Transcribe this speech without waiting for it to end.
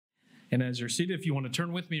And as you're seated, if you want to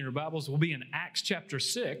turn with me in your Bibles, we'll be in Acts chapter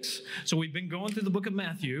 6. So we've been going through the book of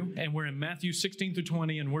Matthew, and we're in Matthew 16 through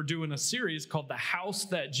 20, and we're doing a series called The House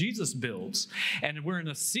That Jesus Builds. And we're in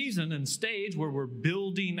a season and stage where we're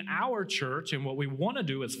building our church, and what we want to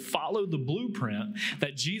do is follow the blueprint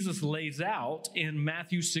that Jesus lays out in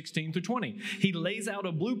Matthew 16 through 20. He lays out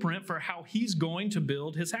a blueprint for how he's going to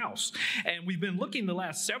build his house. And we've been looking the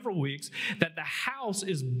last several weeks that the house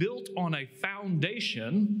is built on a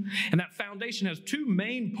foundation, and that foundation has two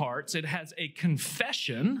main parts. It has a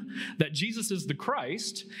confession that Jesus is the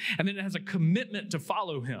Christ, and then it has a commitment to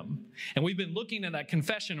follow him. And we've been looking at that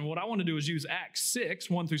confession, and what I want to do is use Acts 6,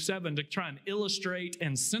 1 through 7 to try and illustrate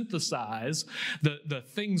and synthesize the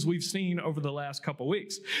things we've seen over the last couple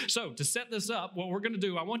weeks. So to set this up, what we're going to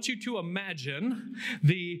do, I want you to imagine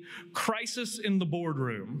the crisis in the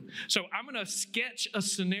boardroom. So I'm going to sketch a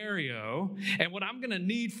scenario, and what I'm going to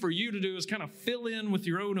need for you to do is kind of fill in with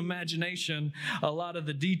your own imagination a lot of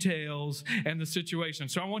the details and the situation.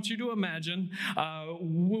 So I want you to imagine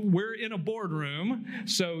we're in a boardroom.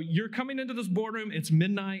 So you're coming into this boardroom. It's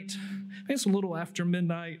midnight. It's a little after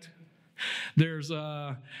midnight. There's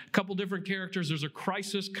a couple different characters. There's a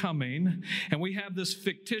crisis coming, and we have this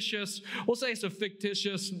fictitious, we'll say it's a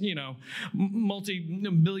fictitious,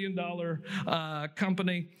 multi-billion-dollar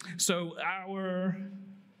company. So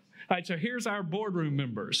so here's our boardroom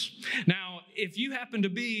members. Now, if you happen to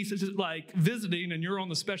be like visiting and you're on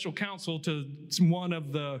the special counsel to one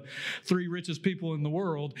of the 3 richest people in the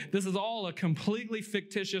world, this is all a completely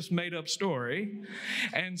fictitious, made-up story.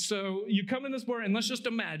 And so you come in this board, and let's just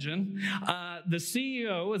imagine the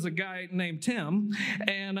CEO is a guy named Tim,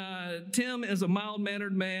 and Tim is a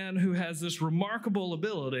mild-mannered man who has this remarkable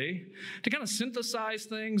ability to kind of synthesize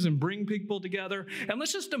things and bring people together. And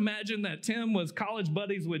let's just imagine that Tim was college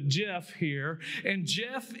buddies with Jeff here, and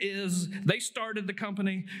they started the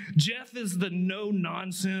company. Jeff is the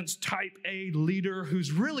no-nonsense type A leader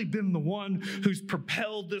who's really been the one who's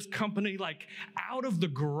propelled this company like out of the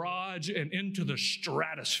garage and into the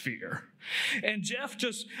stratosphere. And Jeff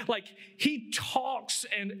just he talks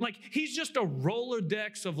and he's just a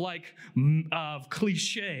Rolodex of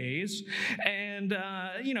cliches and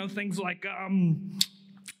things like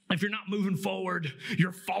if you're not moving forward,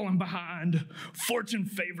 you're falling behind. Fortune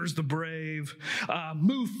favors the brave.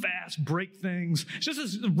 Move fast, break things. It's just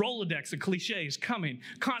this Rolodex of cliches coming,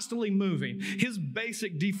 constantly moving. His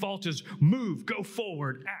basic default is move, go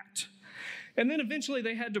forward, act. And then eventually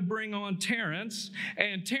they had to bring on Terrence.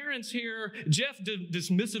 And Terrence here, Jeff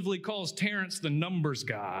dismissively calls Terrence the numbers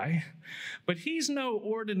guy. But he's no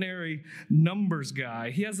ordinary numbers guy.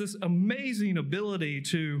 He has this amazing ability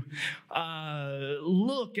to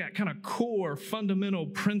look at kind of core fundamental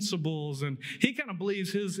principles. And he kind of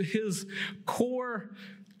believes his core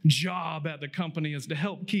job at the company is to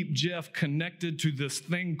help keep Jeff connected to this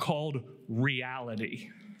thing called reality.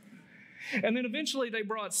 And then eventually they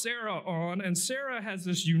brought Sarah on, and Sarah has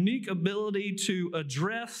this unique ability to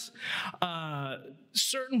address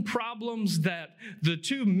certain problems that the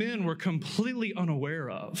 2 men were completely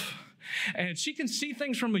unaware of. And she can see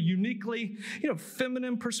things from a uniquely,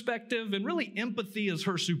 feminine perspective, and really empathy is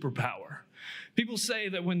her superpower. People say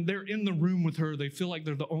that when they're in the room with her, they feel like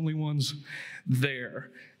they're the only ones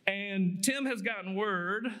there. And Tim has gotten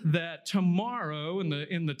word that tomorrow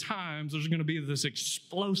in the Times, there's going to be this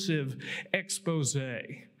explosive expose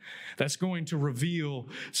that's going to reveal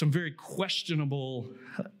some very questionable,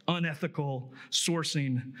 unethical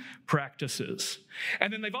sourcing practices.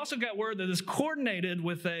 And then they've also got word that it's coordinated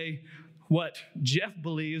with what Jeff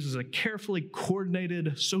believes is a carefully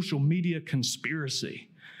coordinated social media conspiracy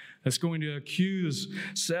that's going to accuse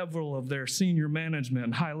several of their senior management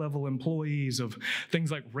and high-level employees of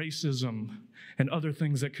things like racism and other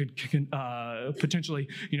things that could potentially,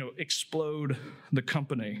 explode the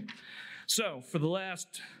company. So for the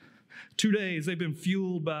last 2 days, they've been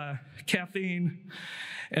fueled by caffeine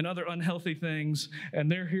and other unhealthy things,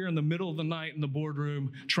 and they're here in the middle of the night in the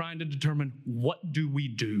boardroom trying to determine, what do we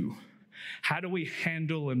do? How do we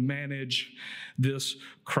handle and manage this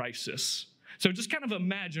crisis? So just kind of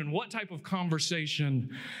imagine what type of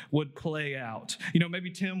conversation would play out.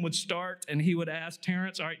 Maybe Tim would start and he would ask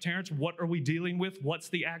Terrence, all right, Terrence, what are we dealing with? What's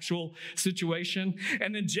the actual situation?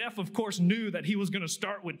 And then Jeff, of course, knew that he was going to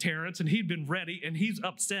start with Terrence, and he'd been ready, and he's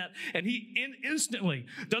upset, and he instantly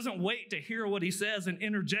doesn't wait to hear what he says and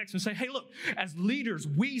interjects and say, hey, look, as leaders,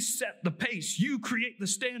 we set the pace. You create the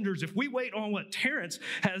standards. If we wait on what Terrence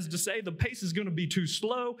has to say, the pace is going to be too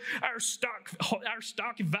slow. Our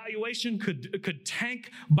stock evaluation could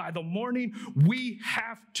tank by the morning. We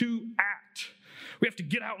have to act. We have to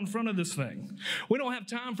get out in front of this thing. We don't have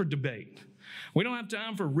time for debate. We don't have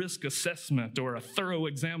time for risk assessment or a thorough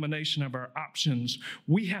examination of our options.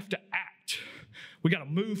 We have to act. We got to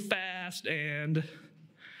move fast and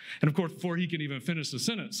of course, before he can even finish the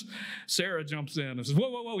sentence, Sarah jumps in and says,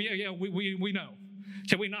 whoa, yeah, we know.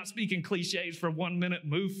 Can we not speak in cliches for 1 minute,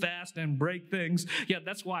 move fast and break things? Yeah,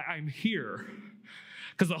 that's why I'm here.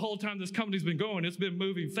 Because the whole time this company's been going, it's been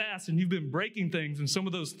moving fast and you've been breaking things. And some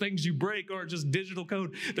of those things you break aren't just digital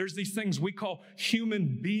code. There's these things we call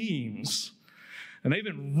human beings. And they've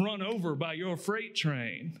been run over by your freight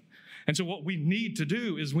train. And so what we need to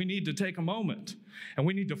do is we need to take a moment and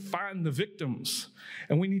we need to find the victims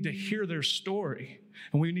and we need to hear their story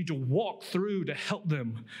and we need to walk through to help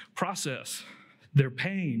them process their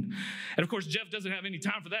pain. And of course, Jeff doesn't have any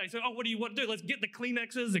time for that. He said, what do you want to do? Let's get the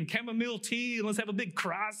Kleenexes and chamomile tea and let's have a big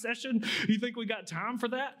cry session. You think we got time for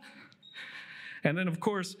that? And then of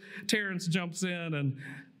course, Terrence jumps in and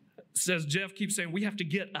says, Jeff keeps saying, we have to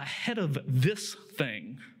get ahead of this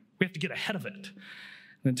thing. We have to get ahead of it.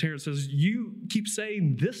 And Terrence says, you keep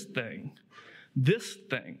saying this thing.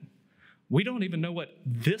 We don't even know what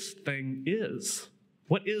this thing is.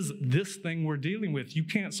 What is this thing we're dealing with? You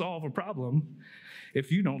can't solve a problem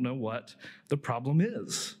if you don't know what the problem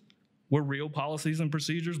is. Were real policies and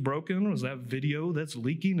procedures broken? Was that video that's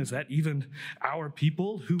leaking? Is that even our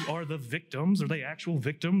people? Who are the victims? Are they actual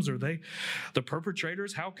victims? Are they the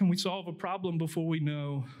perpetrators? How can we solve a problem before we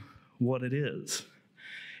know what it is?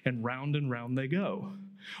 And round they go.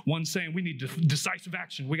 One saying we need decisive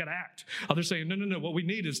action. We got to act. Others saying, no. What we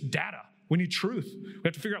need is data. We need truth. We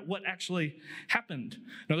have to figure out what actually happened.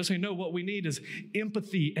 And others saying, no, what we need is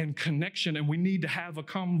empathy and connection, and we need to have a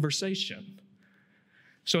conversation.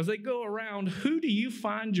 So as they go around, who do you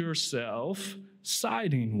find yourself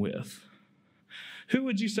siding with? Who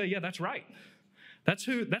would you say, yeah, that's right? That's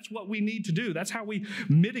what we need to do. That's how we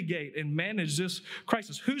mitigate and manage this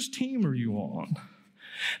crisis. Whose team are you on?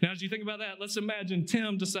 Now, as you think about that, let's imagine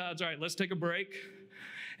Tim decides, all right, let's take a break.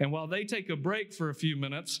 And while they take a break for a few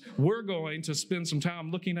minutes, we're going to spend some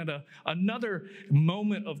time looking at another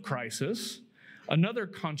moment of crisis, another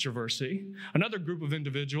controversy, another group of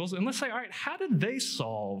individuals. And let's say, all right, how did they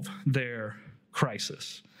solve their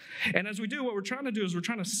crisis? And as we do, what we're trying to do is we're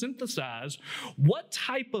trying to synthesize what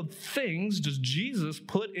type of things does Jesus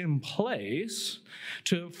put in place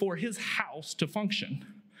for his house to function?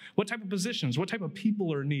 What type of positions, what type of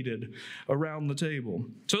people are needed around the table?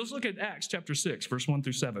 So let's look at Acts chapter 6, verse 1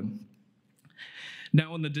 through 7.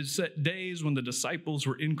 Now in the days when the disciples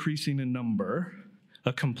were increasing in number,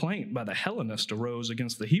 a complaint by the Hellenists arose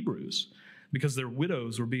against the Hebrews because their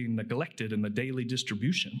widows were being neglected in the daily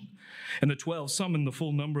distribution. And the 12 summoned the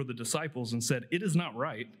full number of the disciples and said, "It is not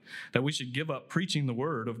right that we should give up preaching the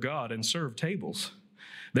word of God and serve tables.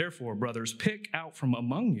 Therefore, brothers, pick out from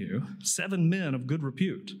among you 7 men of good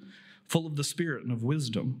repute, full of the Spirit and of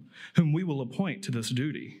wisdom, whom we will appoint to this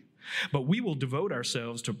duty. But we will devote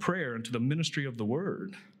ourselves to prayer and to the ministry of the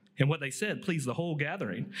word." And what they said pleased the whole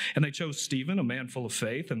gathering. And they chose Stephen, a man full of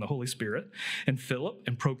faith and the Holy Spirit, and Philip,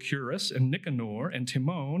 and Prochorus, and Nicanor, and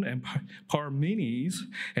Timon, and Parmenes,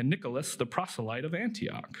 and Nicholas, the proselyte of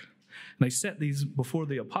Antioch. And they set these before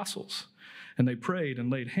the apostles, and they prayed and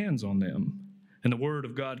laid hands on them. And the word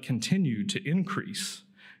of God continued to increase,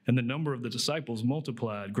 and the number of the disciples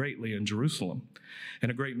multiplied greatly in Jerusalem.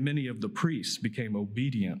 And a great many of the priests became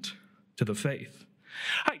obedient to the faith.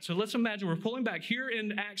 All right, so let's imagine we're pulling back here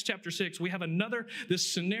in Acts chapter 6. We have this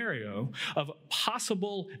scenario of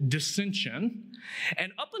possible dissension.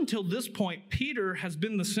 And up until this point, Peter has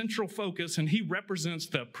been the central focus, and he represents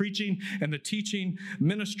the preaching and the teaching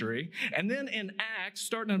ministry. And then in Acts,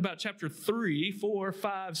 starting in about chapter 3, 4,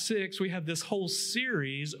 5, 6, we have this whole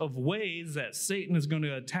series of ways that Satan is going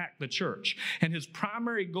to attack the church. And his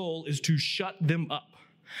primary goal is to shut them up,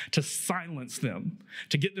 to silence them,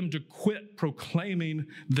 to get them to quit proclaiming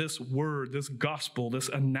this word, this gospel, this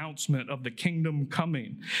announcement of the kingdom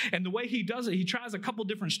coming. And the way he does it, he tries a couple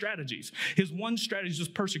different strategies. His one strategy is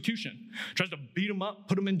just persecution. Tries to beat them up,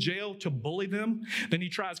 put them in jail, to bully them. Then he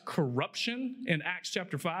tries corruption in Acts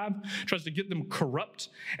chapter 5, tries to get them corrupt.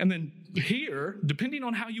 And then here, depending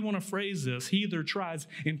on how you want to phrase this, he either tries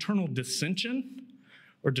internal dissension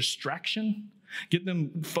or distraction, get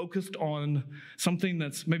them focused on something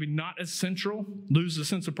that's maybe not as central, lose the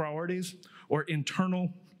sense of priorities, or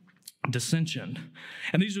internal dissension.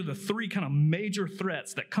 And these are the three kind of major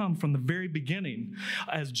threats that come from the very beginning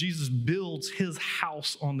as Jesus builds his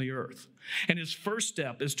house on the earth. And his first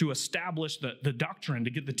step is to establish the doctrine, to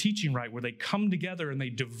get the teaching right, where they come together and they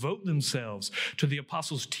devote themselves to the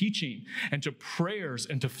apostles' teaching and to prayers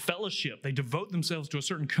and to fellowship. They devote themselves to a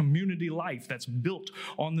certain community life that's built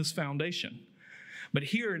on this foundation. But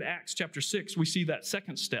here in Acts chapter 6, we see that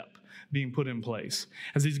second step being put in place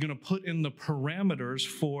as he's going to put in the parameters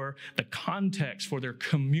for the context for their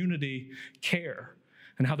community care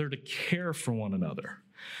and how they're to care for one another.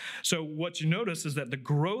 So what you notice is that the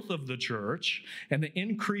growth of the church and the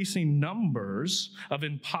increasing numbers of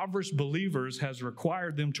impoverished believers has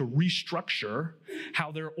required them to restructure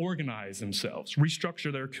how they're organized themselves,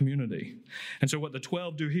 restructure their community. And so what the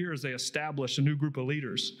 12 do here is they establish a new group of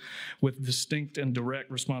leaders with distinct and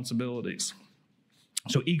direct responsibilities.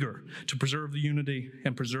 So eager to preserve the unity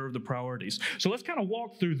and preserve the priorities. So let's kind of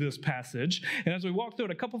walk through this passage. And as we walk through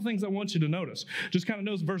it, a couple things I want you to notice. Just kind of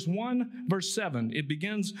notice verse 1, verse 7. It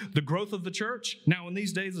begins the growth of the church. Now in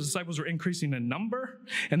these days, the disciples are increasing in number.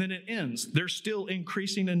 And then it ends. They're still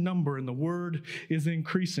increasing in number and the word is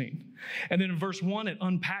increasing. And then in verse 1, it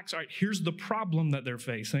unpacks, all right, here's the problem that they're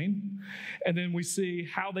facing. And then we see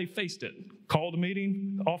how they faced it. Called a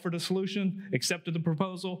meeting, offered a solution, accepted the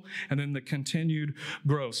proposal, and then the continued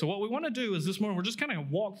growth. So what we want to do is this morning, we're just kind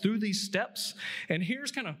of walk through these steps. And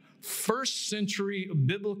here's kind of first century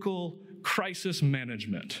biblical crisis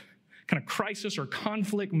management. Kind of crisis or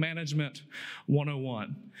conflict management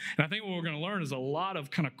 101. And I think what we're going to learn is a lot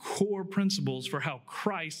of kind of core principles for how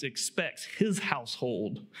Christ expects his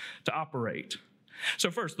household to operate.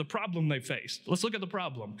 So first, the problem they faced. Let's look at the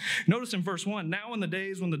problem. Notice in verse 1, now in the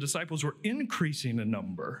days when the disciples were increasing in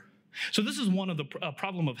number. So this is one of a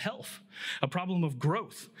problem of health, a problem of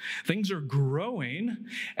growth. Things are growing,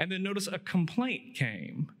 and then notice a complaint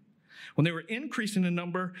came. When they were increasing in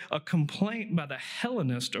number, a complaint by the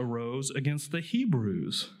Hellenists arose against the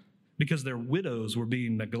Hebrews because their widows were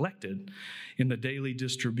being neglected in the daily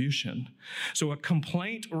distribution. So a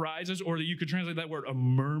complaint arises, or you could translate that word, a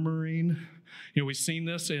murmuring. You know, we've seen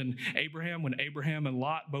this in Abraham, when Abraham and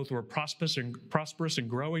Lot both were prosperous and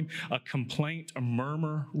growing. A complaint, a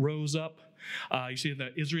murmur rose up. You see the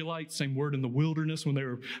Israelites, same word in the wilderness, when they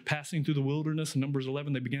were passing through the wilderness in Numbers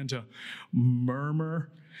 11, they began to murmur.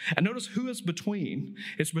 And notice who it's between.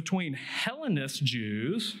 It's between Hellenist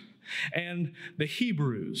Jews and the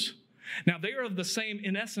Hebrews. Now, they are of the same,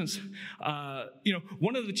 in essence,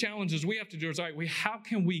 one of the challenges we have to do is, all right, how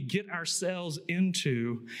can we get ourselves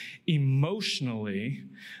into emotionally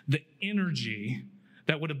the energy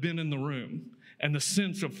that would have been in the room and the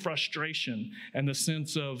sense of frustration and the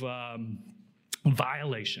sense of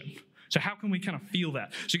violation. So how can we kind of feel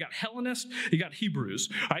that? So you got Hellenists, you got Hebrews.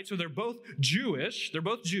 All right, so they're both Jewish, they're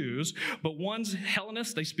both Jews, but one's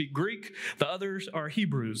Hellenist, they speak Greek. The others are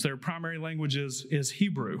Hebrews. Their primary language is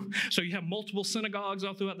Hebrew. So you have multiple synagogues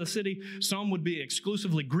all throughout the city. Some would be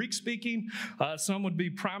exclusively Greek-speaking. Some would be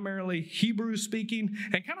primarily Hebrew-speaking.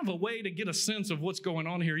 And kind of a way to get a sense of what's going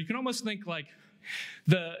on here, you can almost think like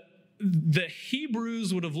the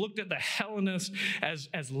Hebrews would have looked at the Hellenists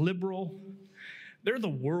as liberal. They're the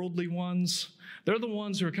worldly ones. They're the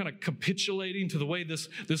ones who are kind of capitulating to the way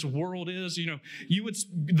this world is. You know,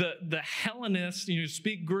 the Hellenists,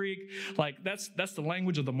 speak Greek, like that's the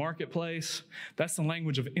language of the marketplace. That's the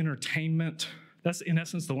language of entertainment. That's, in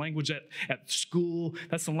essence, the language at school.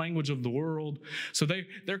 That's the language of the world. So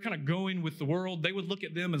they're kind of going with the world. They would look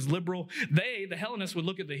at them as liberal. The Hellenists, would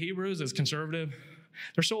look at the Hebrews as conservative.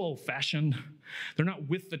 They're so old-fashioned. They're not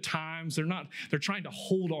with the times. They're trying to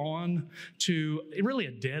hold on to really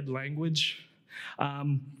a dead language.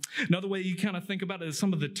 Another way you kind of think about it is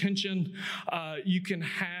some of the tension you can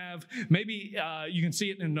have. Maybe you can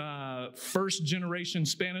see it in first-generation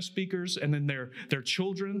Spanish speakers and then their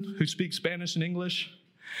children who speak Spanish and English.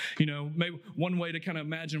 Maybe one way to kind of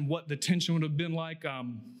imagine what the tension would have been like.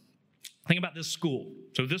 Think about this school.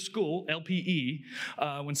 So this school, LPE,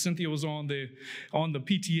 when Cynthia was on the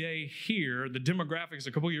PTA here, the demographics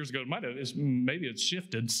a couple years ago, maybe it's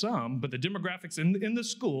shifted some, but the demographics in the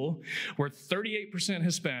school were 38%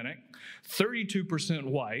 Hispanic, 32%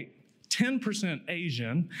 white, 10%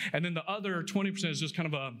 Asian, and then the other 20% is just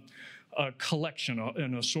kind of a collection,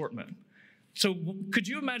 an assortment. So could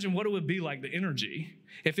you imagine what it would be like, the energy,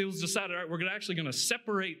 if it was decided, all right, we're actually going to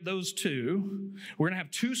separate those two. We're going to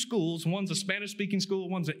have two schools. One's a Spanish-speaking school,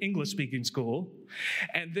 one's an English-speaking school.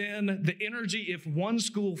 And then the energy, if one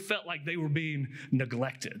school felt like they were being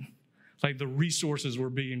neglected, Like the resources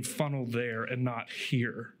were being funneled there and not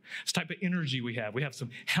here. This type of energy we have. We have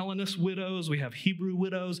some Hellenist widows, we have Hebrew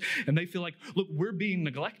widows, and they feel like, look, we're being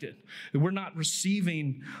neglected. We're not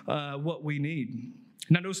receiving what we need.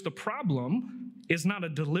 Now notice the problem is not a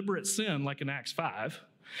deliberate sin like in Acts 5.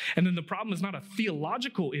 And then the problem is not a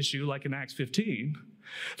theological issue like in Acts 15.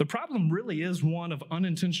 The problem really is one of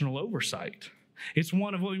unintentional oversight. It's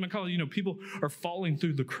one of what we might call, people are falling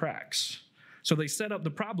through the cracks. So they set up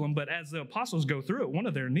the problem, but as the apostles go through it, one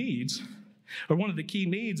of their needs, or one of the key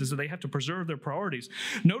needs, is that they have to preserve their priorities.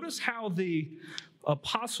 Notice how the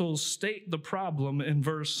apostles state the problem in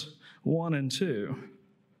verse 1 and 2.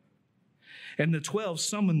 And the 12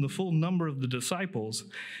 summoned the full number of the disciples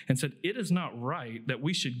and said, "It is not right that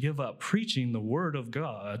we should give up preaching the word of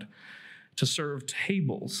God to serve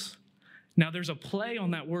tables." Now, there's a play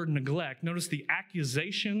on that word neglect. Notice the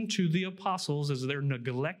accusation to the apostles as they're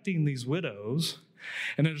neglecting these widows.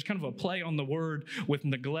 And there's kind of a play on the word with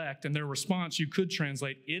neglect. And their response, you could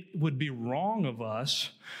translate, "It would be wrong of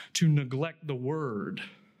us to neglect the word."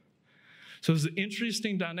 So there's an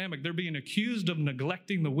interesting dynamic. They're being accused of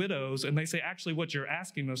neglecting the widows, and they say, actually, what you're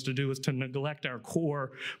asking us to do is to neglect our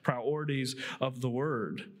core priorities of the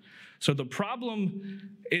word. So the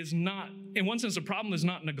problem is not, in one sense, the problem is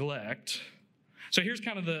not neglect. So here's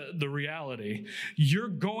kind of the reality. You're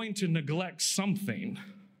going to neglect something.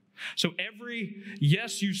 So every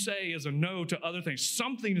yes you say is a no to other things.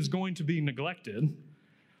 Something is going to be neglected.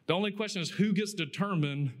 The only question is who gets to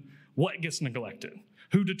determine what gets neglected?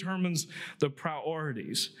 Who determines the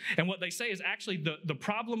priorities? And what they say is actually the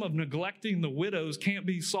problem of neglecting the widows can't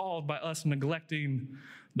be solved by us neglecting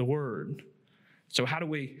the word. So how do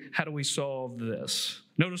we solve this?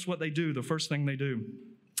 Notice what they do. The first thing they do.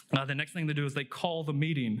 The next thing they do is they call the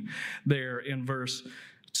meeting there in verse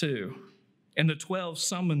 2. And the 12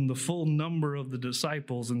 summoned the full number of the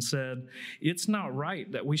disciples and said, "It's not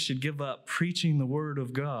right that we should give up preaching the word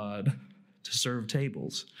of God to serve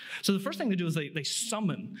tables." So the first thing they do is they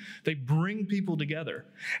summon, they bring people together.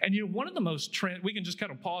 And one of the most, we can just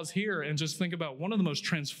kind of pause here and just think about one of the most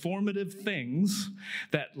transformative things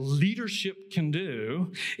that leadership can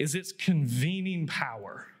do is its convening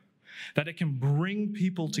power. That it can bring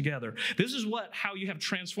people together. This is how you have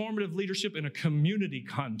transformative leadership in a community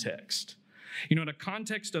context. In a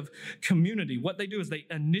context of community, what they do is they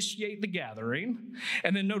initiate the gathering,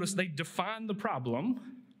 and then notice they define the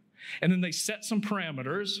problem, and then they set some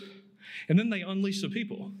parameters, and then they unleash the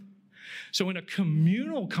people. So in a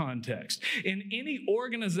communal context, in any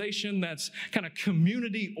organization that's kind of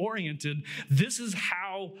community-oriented, this is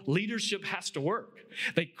how leadership has to work.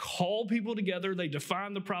 They call people together, they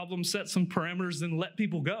define the problem, set some parameters, then let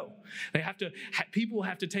people go. People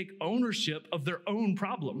have to take ownership of their own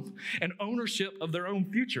problem and ownership of their own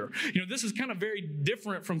future. This is kind of very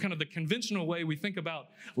different from kind of the conventional way we think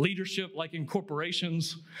about leadership, like in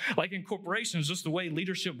corporations. Like in corporations, just the way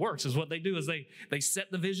leadership works is what they do is they set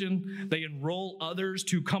the vision, they enroll others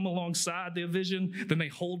to come alongside the vision, then they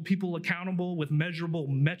hold people accountable with measurable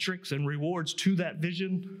metrics and rewards to that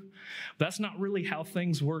vision. That's not really how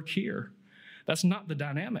things work here. That's not the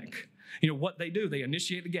dynamic. What they do, they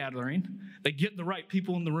initiate the gathering, they get the right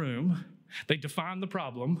people in the room, they define the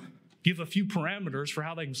problem, give a few parameters for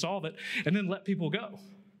how they can solve it, and then let people go.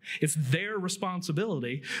 It's their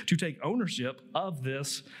responsibility to take ownership of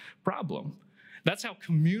this problem. That's how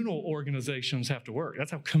communal organizations have to work.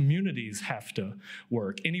 That's how communities have to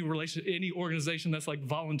work. Any organization that's like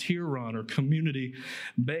volunteer run or community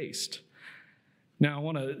based. Now,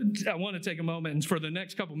 I want to take a moment, and for the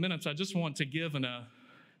next couple minutes, I just want to give not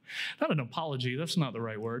an apology, that's not the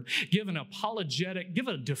right word, give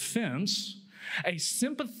a defense, a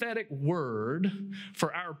sympathetic word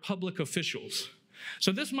for our public officials.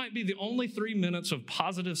 So this might be the only 3 minutes of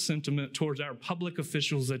positive sentiment towards our public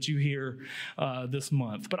officials that you hear this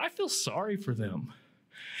month, but I feel sorry for them.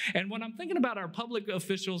 And when I'm thinking about our public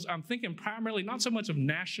officials, I'm thinking primarily not so much of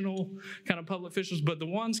national kind of public officials, but the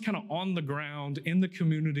ones kind of on the ground in the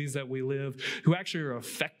communities that we live who actually are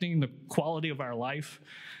affecting the quality of our life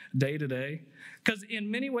day to day. Because in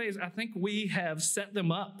many ways, I think we have set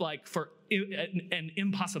them up like for an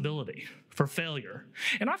impossibility, for failure.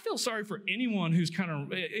 And I feel sorry for anyone who's kind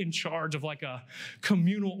of in charge of like a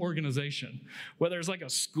communal organization, whether it's like a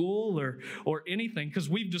school or anything, because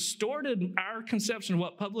we've distorted our conception of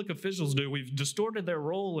what public officials do. We've distorted their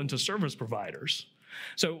role into service providers.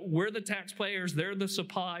 So we're the taxpayers, they're the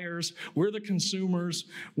suppliers, we're the consumers,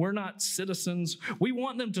 we're not citizens. We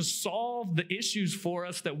want them to solve the issues for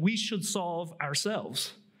us that we should solve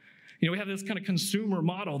ourselves. We have this kind of consumer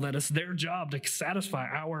model that it's their job to satisfy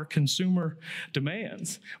our consumer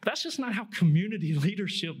demands. But that's just not how community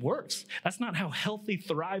leadership works. That's not how healthy,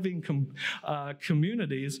 thriving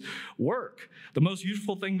communities work. The most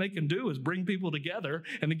useful thing they can do is bring people together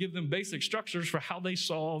and to give them basic structures for how they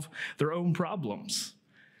solve their own problems.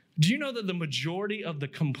 Do you know that the majority of the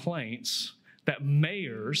complaints that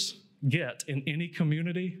mayors get in any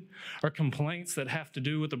community are complaints that have to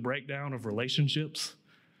do with the breakdown of relationships?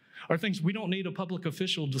 Are things we don't need a public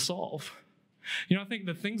official to solve. I think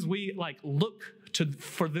the things we look to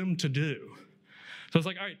for them to do. So it's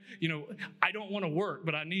like, all right, I don't want to work,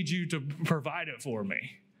 but I need you to provide it for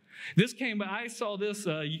me. I saw this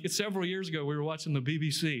several years ago. We were watching the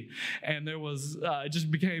BBC, and there was, it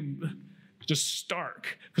just became just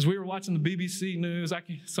stark because we were watching the BBC news.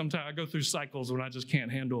 Sometimes I go through cycles when I just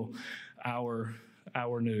can't handle our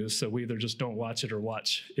news. So we either just don't watch it or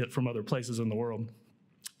watch it from other places in the world.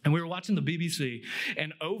 And we were watching the BBC,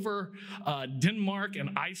 and over Denmark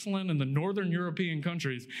and Iceland and the northern European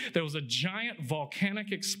countries, there was a giant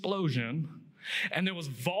volcanic explosion, and there was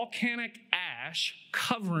volcanic ash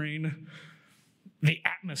covering the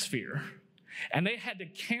atmosphere. And they had to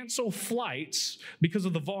cancel flights because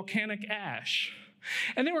of the volcanic ash.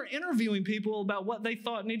 And they were interviewing people about what they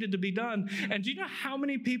thought needed to be done. And do you know how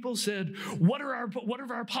many people said, what are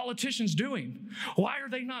our politicians doing? Why are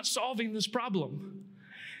they not solving this problem?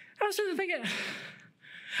 I was sort of thinking,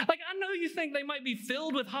 I know you think they might be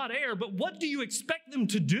filled with hot air, but what do you expect them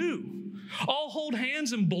to do? All hold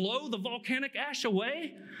hands and blow the volcanic ash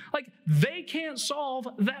away? They can't solve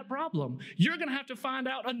that problem. You're going to have to find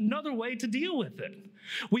out another way to deal with it.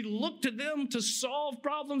 We look to them to solve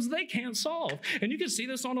problems they can't solve. And you can see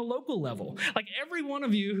this on a local level. Every one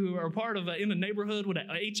of you who are part of in a neighborhood with an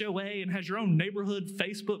HOA and has your own neighborhood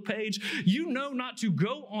Facebook page, you know not to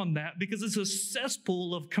go on that because it's a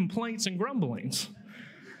cesspool of complaints and grumblings.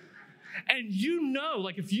 And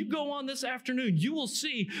if you go on this afternoon, you will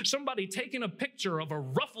see somebody taking a picture of a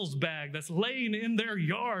Ruffles bag that's laying in their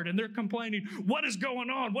yard, and they're complaining, what is going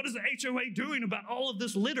on? What is the HOA doing about all of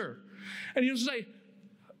this litter? And you'll say,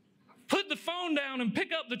 put the phone down and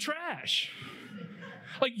pick up the trash.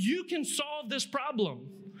 You can solve this problem.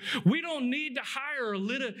 We don't need to hire a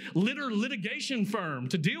litter litigation firm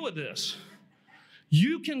to deal with this.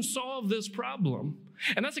 You can solve this problem.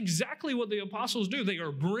 And that's exactly what the apostles do. They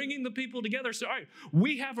are bringing the people together. So, all right,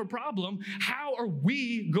 we have a problem. How are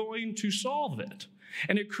we going to solve it?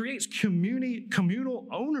 And it creates communal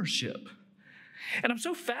ownership. And I'm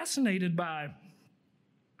so fascinated by,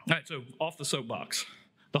 all right, so off the soapbox.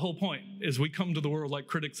 The whole point is we come to the world like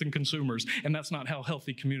critics and consumers, and that's not how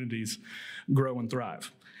healthy communities grow and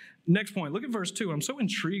thrive. Next point, look at verse 2. I'm so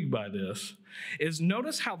intrigued by this, is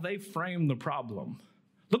notice how they frame the problem.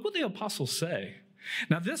 Look what the apostles say.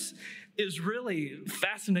 Now, this is really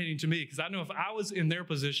fascinating to me because I know if I was in their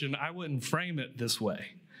position, I wouldn't frame it this way.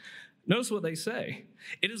 Notice what they say.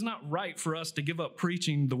 It is not right for us to give up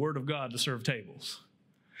preaching the word of God to serve tables.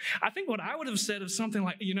 I think what I would have said is something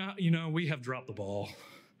like, we have dropped the ball.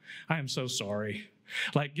 I am so sorry.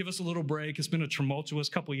 Give us a little break. It's been a tumultuous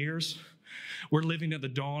couple years. We're living at the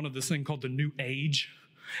dawn of this thing called the new age.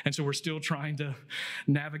 And so we're still trying to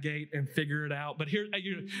navigate and figure it out. But here,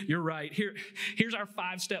 you're right. Here's our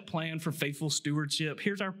 5-step plan for faithful stewardship.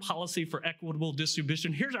 Here's our policy for equitable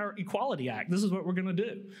distribution. Here's our Equality Act. This is what we're going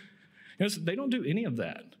to do. They don't do any of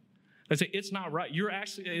that. They say, it's not right.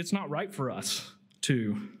 It's not right for us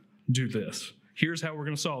to do this. Here's how we're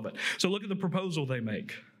going to solve it. So look at the proposal they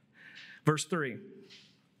make. Verse 3.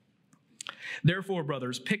 Therefore,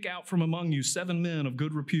 brothers, pick out from among you 7 men of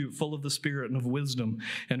good repute, full of the Spirit and of wisdom,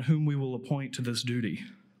 and whom we will appoint to this duty.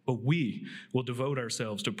 But we will devote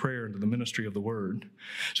ourselves to prayer and to the ministry of the word.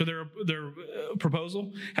 So their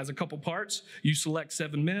proposal has a couple parts. You select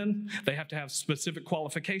 7 men. They have to have specific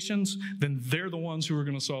qualifications. Then they're the ones who are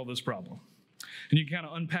going to solve this problem. And you can kind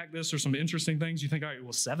of unpack this. There's some interesting things. You think, all right,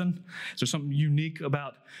 well, 7? Is there something unique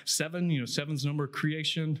about 7? 7's number of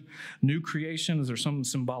creation, new creation. Is there something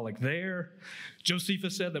symbolic there?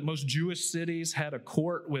 Josephus said that most Jewish cities had a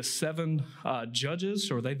court with 7 judges.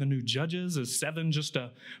 So are they the new judges? Is 7 just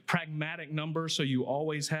a pragmatic number so you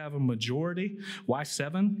always have a majority? Why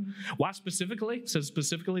 7? Why specifically? It says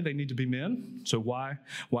specifically they need to be men. So why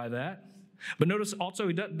that? But notice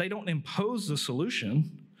also they don't impose the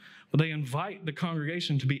solution. But they invite the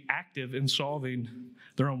congregation to be active in solving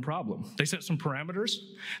their own problem. They set some parameters.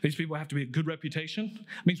 These people have to be a good reputation.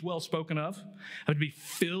 It means well spoken of. Have to be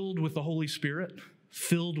filled with the Holy Spirit,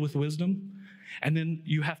 filled with wisdom. And then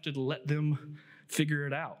you have to let them figure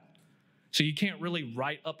it out. So you can't really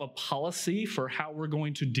write up a policy for how we're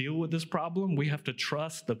going to deal with this problem. We have to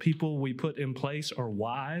trust the people we put in place are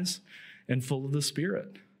wise and full of the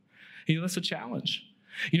Spirit. That's a challenge.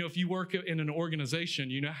 If you work in an organization,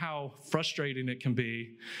 you know how frustrating it can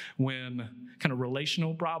be when kind of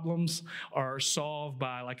relational problems are solved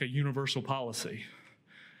by like a universal policy.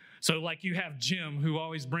 So like you have Jim who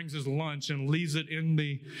always brings his lunch and leaves it in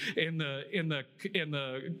the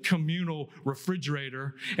communal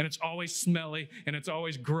refrigerator, and it's always smelly and it's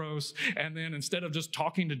always gross. And then instead of just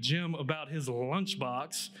talking to Jim about his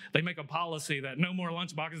lunchbox, they make a policy that no more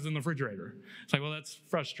lunchboxes in the refrigerator. It's like, well, that's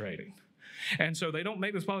frustrating. And so they don't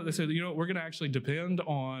make this policy. They say, we're going to actually depend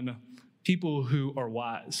on people who are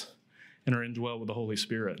wise and are indwelled with the Holy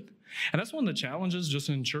Spirit. And that's one of the challenges just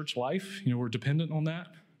in church life. We're dependent on that.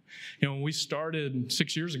 When we started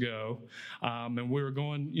 6 years ago, and we were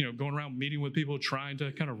going around meeting with people, trying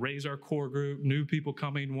to kind of raise our core group, new people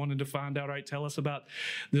coming, wanting to find out, right, tell us about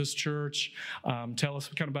this church, tell us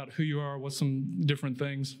kind of about who you are, what's some different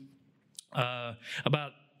things.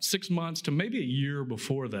 About 6 months to maybe a year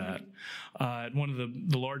before that, at one of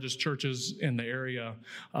the largest churches in the area,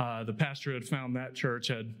 the pastor had found that church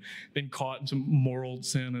had been caught in some moral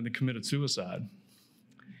sin and had committed suicide.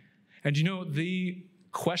 And the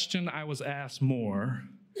question I was asked more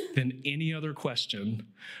than any other question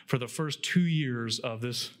for the first 2 years of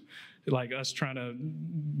this, like us trying to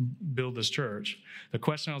build this church, the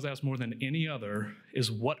question I was asked more than any other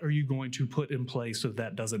is, what are you going to put in place so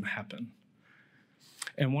that doesn't happen?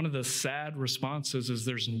 And one of the sad responses is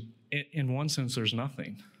in one sense, there's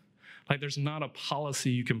nothing. Like there's not a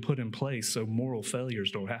policy you can put in place so moral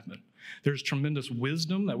failures don't happen. There's tremendous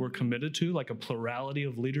wisdom that we're committed to, like a plurality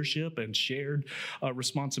of leadership and shared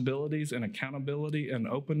responsibilities and accountability and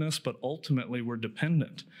openness, but ultimately we're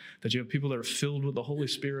dependent that you have people that are filled with the Holy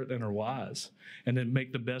Spirit and are wise and then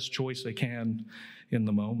make the best choice they can in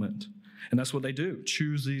the moment. And that's what they do,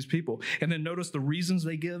 choose these people. And then notice the reasons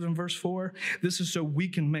they give in verse 4. This is so we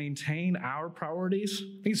can maintain our priorities.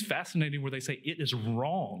 I think it's fascinating where they say it is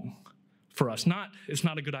wrong for us. It's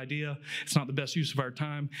not a good idea. It's not the best use of our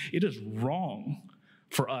time. It is wrong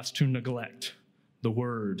for us to neglect the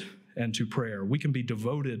word and to prayer. We can be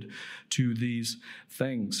devoted to these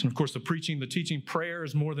things. And of course, the preaching, the teaching, prayer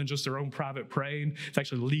is more than just their own private praying. It's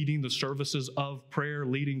actually leading the services of prayer,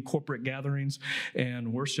 leading corporate gatherings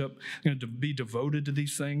and worship, to be devoted to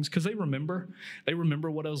these things because they remember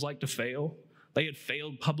what it was like to fail. They had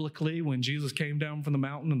failed publicly when Jesus came down from the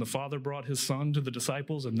mountain and the Father brought his Son to the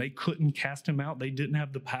disciples and they couldn't cast him out. They didn't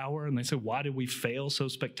have the power. And they said, why did we fail so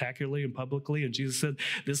spectacularly and publicly? And Jesus said,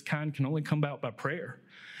 this kind can only come about by prayer.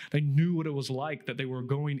 They knew what it was like, that they were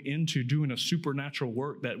going into doing a supernatural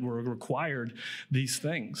work that required these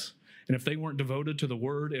things. And if they weren't devoted to the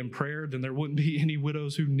word and prayer, then there wouldn't be any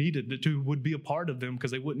widows who would be a part of them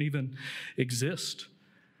because they wouldn't even exist.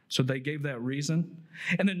 So they gave that reason.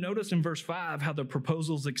 And then notice in verse 5 how the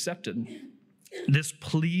proposal is accepted. This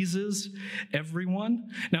pleases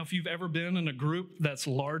everyone. Now, if you've ever been in a group that's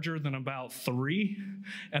larger than about 3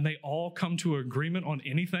 and they all come to an agreement on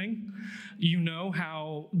anything, you know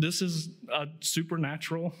how this is a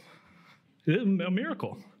supernatural, a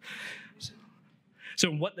miracle. So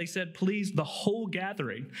what they said pleased the whole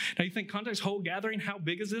gathering. Now you think context, whole gathering, how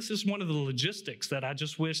big is this? This is one of the logistics that I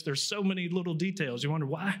just wish there's so many little details. You wonder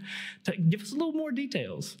why? Give us a little more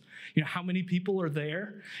details. How many people are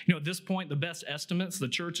there? At this point, the best estimates, the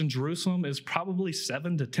church in Jerusalem is probably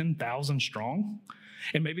 7,000 to 10,000 strong.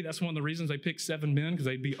 And maybe that's one of the reasons they picked 7 men, because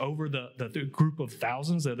they'd be over the group of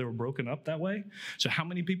thousands that they were broken up that way. So how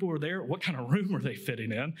many people were there? What kind of room are they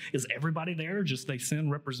fitting in? Is everybody there? Just they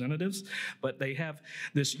send representatives? But they have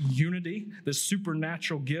this unity, this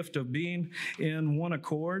supernatural gift of being in one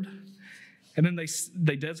accord. And then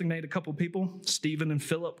they designate a couple people. Stephen and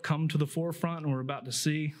Philip come to the forefront, and we're about to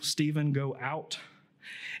see Stephen go out.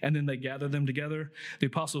 And then they gather them together. The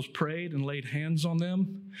apostles prayed and laid hands on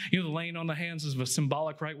them. The laying on the hands is a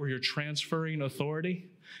symbolic, right, where you're transferring authority.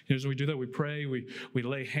 As we do that, we pray, we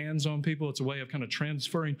lay hands on people. It's a way of kind of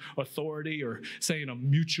transferring authority or saying a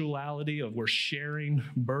mutuality of we're sharing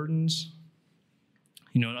burdens.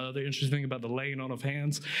 Another interesting thing about the laying on of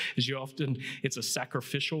hands is it's a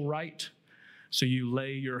sacrificial rite. So you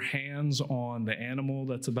lay your hands on the animal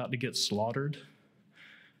that's about to get slaughtered.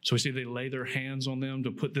 So we see they lay their hands on them to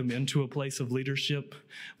put them into a place of leadership.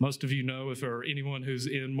 Most of you know, if or anyone who's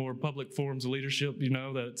in more public forms of leadership, you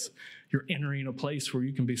know that you're entering a place where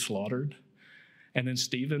you can be slaughtered. And then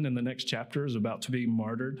Stephen in the next chapter is about to be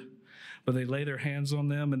martyred. But they lay their hands on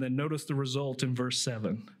them, and then notice the result in verse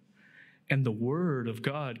 7. And the word of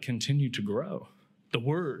God continued to grow. The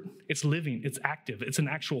word, it's living, it's active, it's an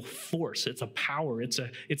actual force, it's a power, it's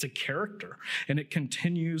a character, and it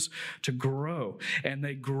continues to grow. And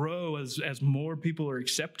they grow as more people are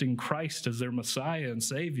accepting Christ as their Messiah and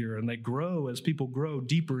Savior, and they grow as people grow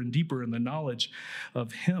deeper and deeper in the knowledge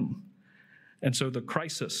of him. And so the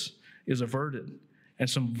crisis is averted, and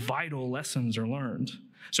some vital lessons are learned.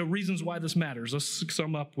 So reasons why this matters. Let's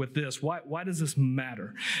sum up with this. Why does this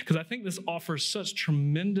matter? Because I think this offers such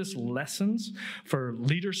tremendous lessons for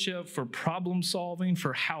leadership, for problem solving,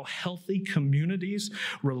 for how healthy communities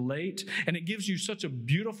relate. And it gives you such a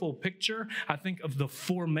beautiful picture, I think, of the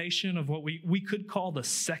formation of what we could call the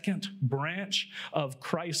second branch of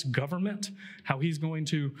Christ's government, how he's going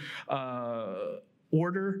to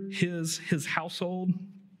order his household,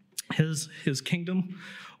 his kingdom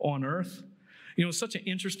on earth. You know, it's such an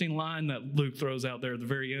interesting line that Luke throws out there at the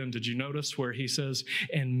very end. Did you notice where he says,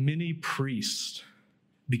 and many priests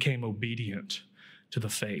became obedient to the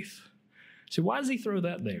faith? See, why does he throw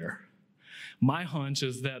that there? My hunch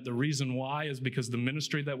is that the reason why is because the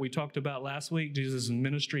ministry that we talked about last week, Jesus'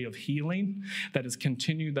 ministry of healing, that is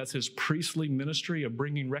continued, that's his priestly ministry of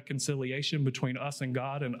bringing reconciliation between us and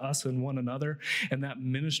God and us and one another. And that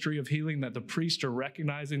ministry of healing, that the priests are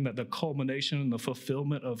recognizing that the culmination and the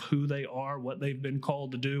fulfillment of who they are, what they've been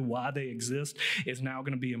called to do, why they exist, is now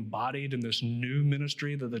going to be embodied in this new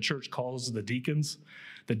ministry that the church calls the deacons.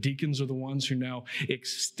 The deacons are the ones who now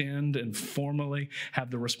extend and formally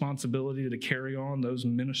have the responsibility to carry on those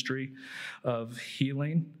ministry of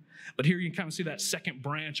healing. But here you can kind of see that second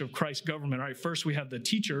branch of Christ's government. All right, first we have the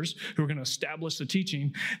teachers who are going to establish the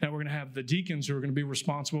teaching. Now we're going to have the deacons who are going to be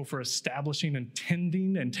responsible for establishing and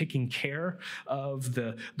tending and taking care of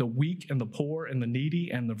the weak and the poor and the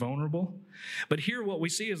needy and the vulnerable. But here what we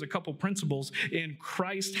see is a couple principles. In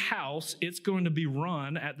Christ's house, it's going to be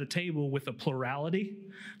run at the table with a plurality.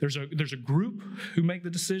 There's a group who make the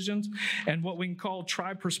decisions, and what we can call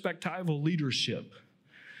triperspectival leadership.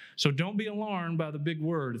 So don't be alarmed by the big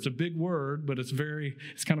word. It's a big word, but it's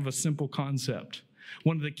kind of a simple concept.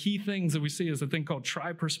 One of the key things that we see is a thing called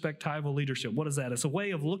triperspectival leadership. What is that? It's a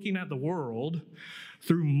way of looking at the world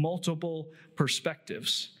through multiple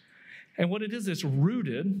perspectives. And what it is, it's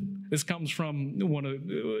rooted. This comes from one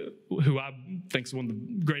of who I think is one of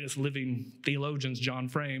the greatest living theologians, John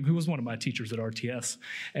Frame, who was one of my teachers at RTS,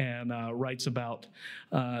 and writes about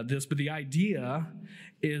this. But the idea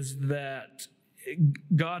is that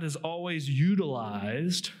God has always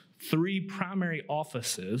utilized three primary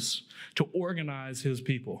offices to organize his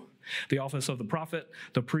people: the office of the prophet,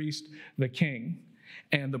 the priest, the king.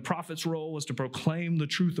 And the prophet's role was to proclaim the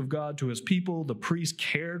truth of God to his people. The priest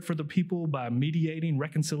cared for the people by mediating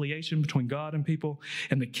reconciliation between God and people.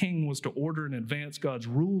 And the king was to order and advance God's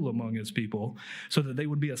rule among his people so that they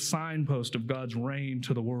would be a signpost of God's reign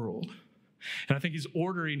to the world. And I think he's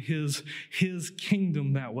ordering his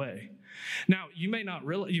kingdom that way. Now, you may not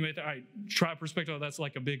realize, you may think, all right, triperspective, that's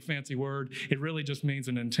like a big fancy word. It really just means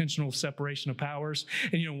an intentional separation of powers.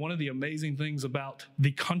 And, you know, one of the amazing things about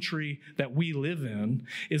the country that we live in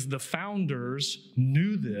is the founders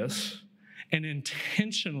knew this and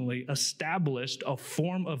intentionally established a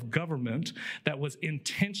form of government that was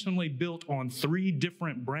intentionally built on three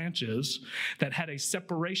different branches that had a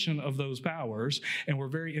separation of those powers and were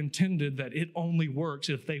very intended that it only works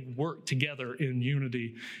if they work together in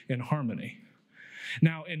unity and harmony.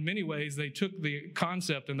 Now, in many ways, they took the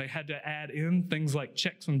concept and they had to add in things like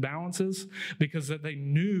checks and balances because that they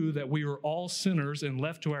knew that we were all sinners and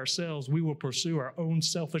left to ourselves, we will pursue our own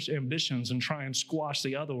selfish ambitions and try and squash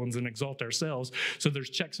the other ones and exalt ourselves. So there's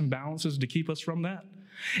checks and balances to keep us from that.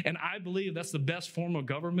 And I believe that's the best form of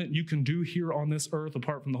government you can do here on this earth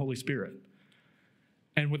apart from the Holy Spirit.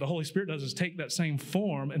 And what the Holy Spirit does is take that same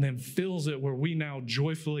form and then fills it where we now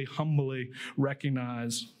joyfully, humbly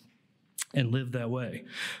recognize and live that way.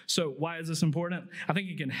 So why is this important? I think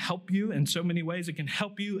it can help you in so many ways. It can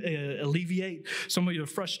help you alleviate some of your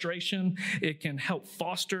frustration. It can help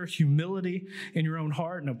foster humility in your own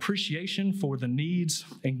heart and appreciation for the needs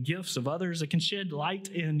and gifts of others. It can shed light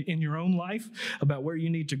in your own life about where you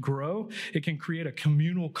need to grow. It can create a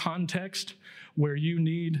communal context where you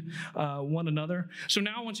need one another. So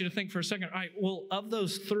now I want you to think for a second, all right, well, of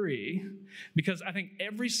those three, because I think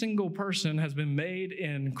every single person has been made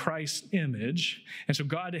in Christ's image, and so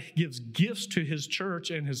God gives gifts to his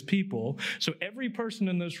church and his people, so every person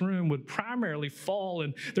in this room would primarily fall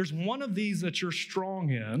in, there's one of these that you're strong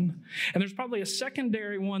in, and there's probably a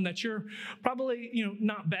secondary one that you're probably,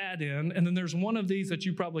 not bad in, and then there's one of these that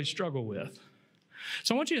you probably struggle with.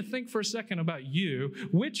 So I want you to think for a second about you.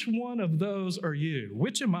 Which one of those are you?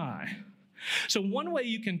 Which am I? So one way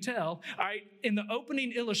you can tell, all right, in the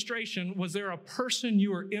opening illustration, was there a person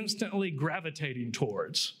you were instantly gravitating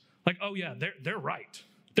towards? Like, oh yeah, they're right.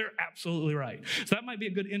 They're absolutely right. So that might be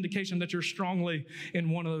a good indication that you're strongly in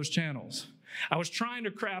one of those channels. I was trying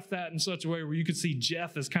to craft that in such a way where you could see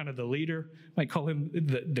Jeff as kind of the leader. Might call him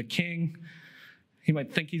the king. He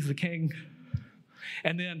might think he's the king.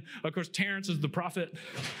 And then, of course, Terrence is the prophet.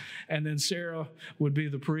 And then Sarah would be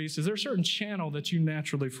the priest. Is there a certain channel that you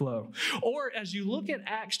naturally flow? Or as you look at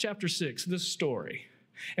Acts chapter 6, this story,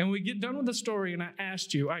 and we get done with the story, and I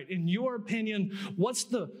asked you, all right, in your opinion, what's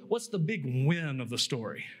the big win of the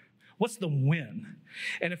story? What's the win?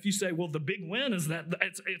 And if you say, well, the big win is that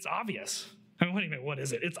it's obvious. I mean, wait a minute, what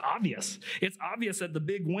is it? It's obvious. It's obvious that the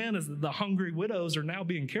big win is that the hungry widows are now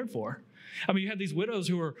being cared for. I mean, you have these widows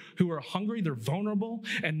who are hungry, they're vulnerable,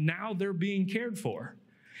 and now they're being cared for.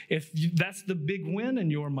 That's the big win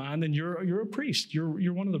in your mind, then you're a priest.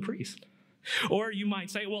 You're one of the priests. Or you might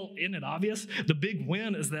say, well, isn't it obvious? The big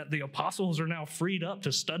win is that the apostles are now freed up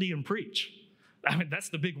to study and preach. I mean, that's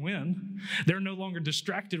the big win. They're no longer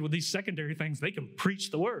distracted with these secondary things. They can preach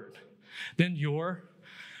the word. Then you're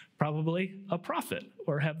probably a prophet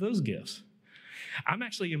or have those gifts. I'm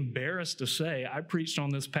actually embarrassed to say I preached on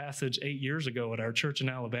this passage 8 years ago at our church in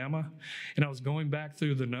Alabama, and I was going back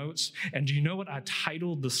through the notes, and do you know what I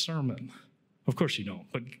titled the sermon? Of course you don't,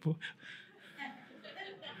 but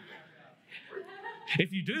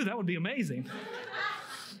if you do, that would be amazing.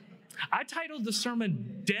 I titled the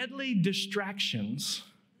sermon Deadly Distractions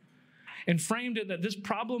and framed it that this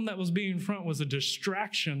problem that was being front was a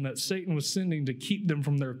distraction that Satan was sending to keep them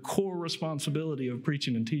from their core responsibility of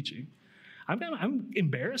preaching and teaching. I'm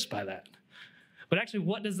embarrassed by that. But actually,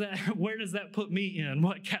 where does that put me in?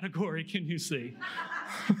 What category can you see?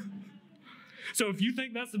 So if you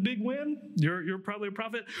think that's a big win, you're probably a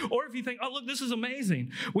prophet. Or if you think, oh, look, this is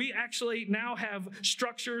amazing. We actually now have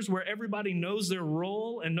structures where everybody knows their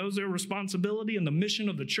role and knows their responsibility, and the mission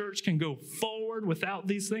of the church can go forward without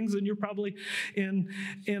these things, then you're probably in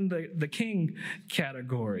the king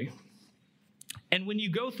category. And when you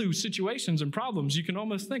go through situations and problems, you can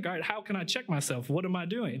almost think, all right, how can I check myself? What am I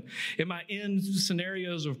doing? Am I in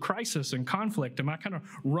scenarios of crisis and conflict? Am I kind of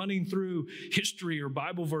running through history or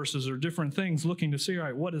Bible verses or different things looking to see, all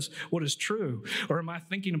right, what is true? Or am I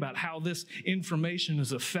thinking about how this information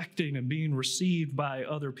is affecting and being received by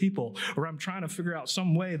other people? Or I'm trying to figure out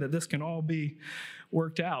some way that this can all be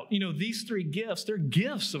worked out. You know, these three gifts, they're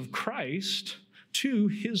gifts of Christ to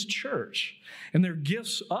his church, and they're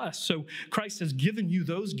gifts us. So Christ has given you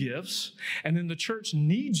those gifts, and then the church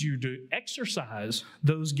needs you to exercise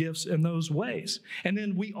those gifts in those ways. And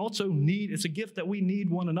then we also it's a gift that we need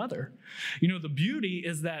one another. You know, the beauty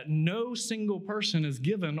is that no single person is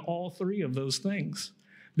given all three of those things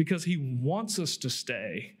because he wants us to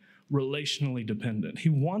stay relationally dependent. He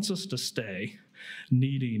wants us to stay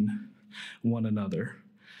needing one another.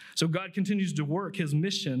 So God continues to work his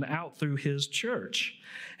mission out through his church.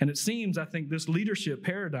 And it seems, I think, this leadership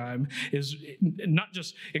paradigm is not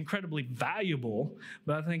just incredibly valuable,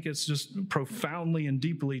 but I think it's just profoundly and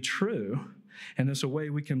deeply true. And it's a way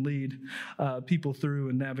we can lead people through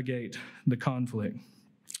and navigate the conflict.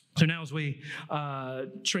 So now as we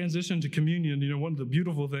transition to communion, you know, one of the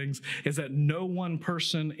beautiful things is that no one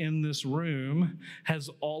person in this room has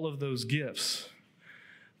all of those gifts.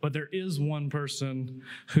 But there is one person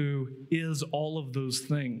who is all of those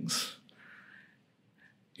things.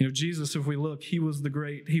 You know, Jesus, if we look, he was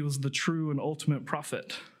the true and ultimate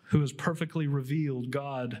prophet who has perfectly revealed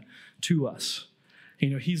God to us. You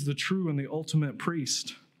know, he's the true and the ultimate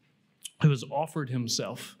priest who has offered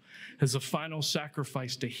himself as a final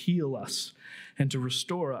sacrifice to heal us and to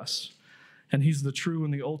restore us. And he's the true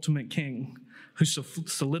and the ultimate king who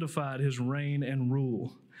solidified his reign and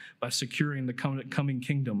rule by securing the coming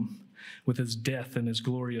kingdom with his death and his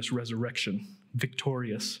glorious resurrection,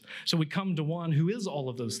 victorious. So we come to one who is all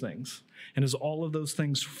of those things and is all of those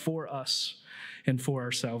things for us and for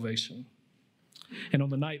our salvation. And on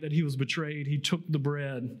the night that he was betrayed, he took the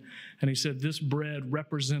bread and he said, "This bread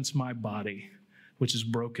represents my body, which is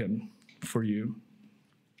broken for you."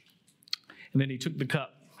 And then he took the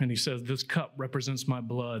cup and he says, "This cup represents my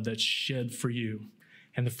blood that's shed for you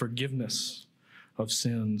and the forgiveness of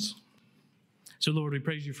sins." So, Lord, we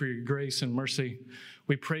praise you for your grace and mercy.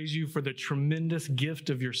 We praise you for the tremendous gift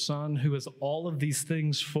of your Son, who is all of these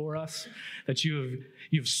things for us, that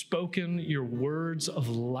you've spoken your words of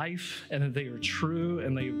life, and that they are true,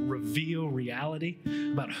 and they reveal reality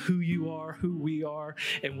about who you are, who we are,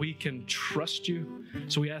 and we can trust you.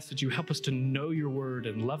 So we ask that you help us to know your word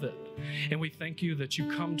and love it. And we thank you that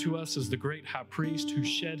you come to us as the great high priest who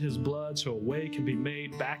shed his blood so a way can be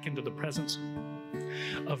made back into the presence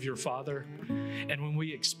of your Father. And when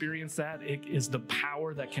we experience that, it is the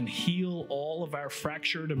power that can heal all of our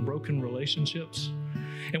fractured and broken relationships.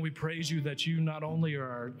 And we praise you that you not only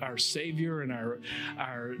are our Savior and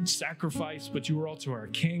our sacrifice, but you are also our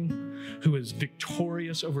King, who is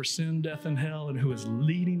victorious over sin, death, and hell, and who is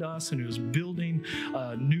leading us and who is building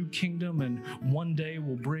a new kingdom, and one day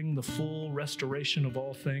will bring the full restoration of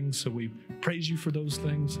all things. So we praise you for those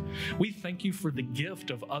things. We thank you for the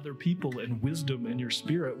gift of other people and wisdom in your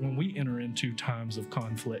Spirit when we enter into times of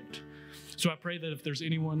conflict. So I pray that if there's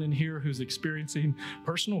anyone in here who's experiencing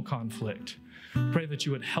personal conflict, pray that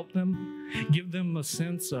you would help them, give them a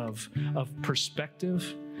sense of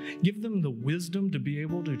perspective, give them the wisdom to be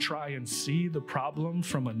able to try and see the problem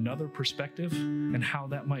from another perspective and how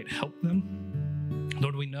that might help them.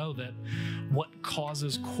 Lord, we know that what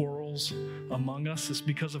causes quarrels among us is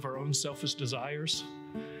because of our own selfish desires.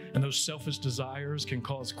 And those selfish desires can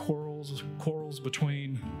cause quarrels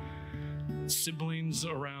between siblings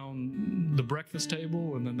around the breakfast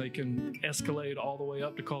table, and then they can escalate all the way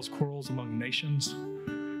up to cause quarrels among nations.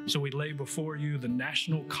 So we lay before you the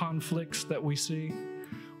national conflicts that we see.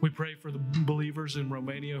 We pray for the believers in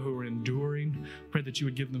Romania who are enduring. Pray that you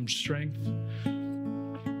would give them strength.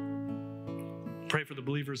 Pray for the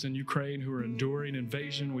believers in Ukraine who are enduring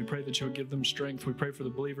invasion. We pray that you would give them strength. We pray for the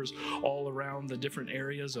believers all around the different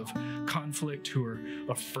areas of conflict who are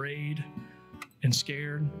afraid and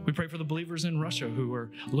scared. We pray for the believers in Russia who are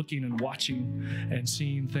looking and watching and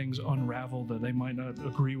seeing things unravel that they might not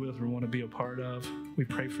agree with or want to be a part of. We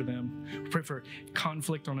pray for them. We pray for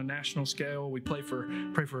conflict on a national scale. We pray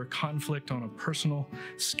for a conflict on a personal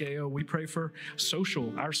scale. We pray for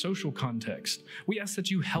our social context. We ask that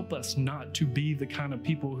you help us not to be the kind of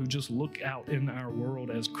people who just look out in our world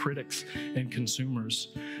as critics and consumers,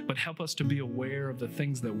 but help us to be aware of the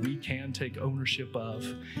things that we can take ownership of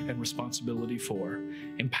and responsibility for.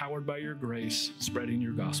 Empowered by your grace, spreading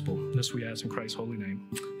your gospel. This we ask in Christ's holy name.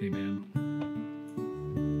 Amen.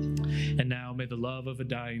 And now may the love of a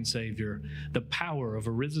dying Savior, the power of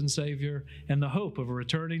a risen Savior, and the hope of a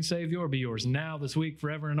returning Savior be yours now, this week,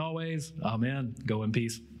 forever, and always. Amen. Go in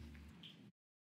peace.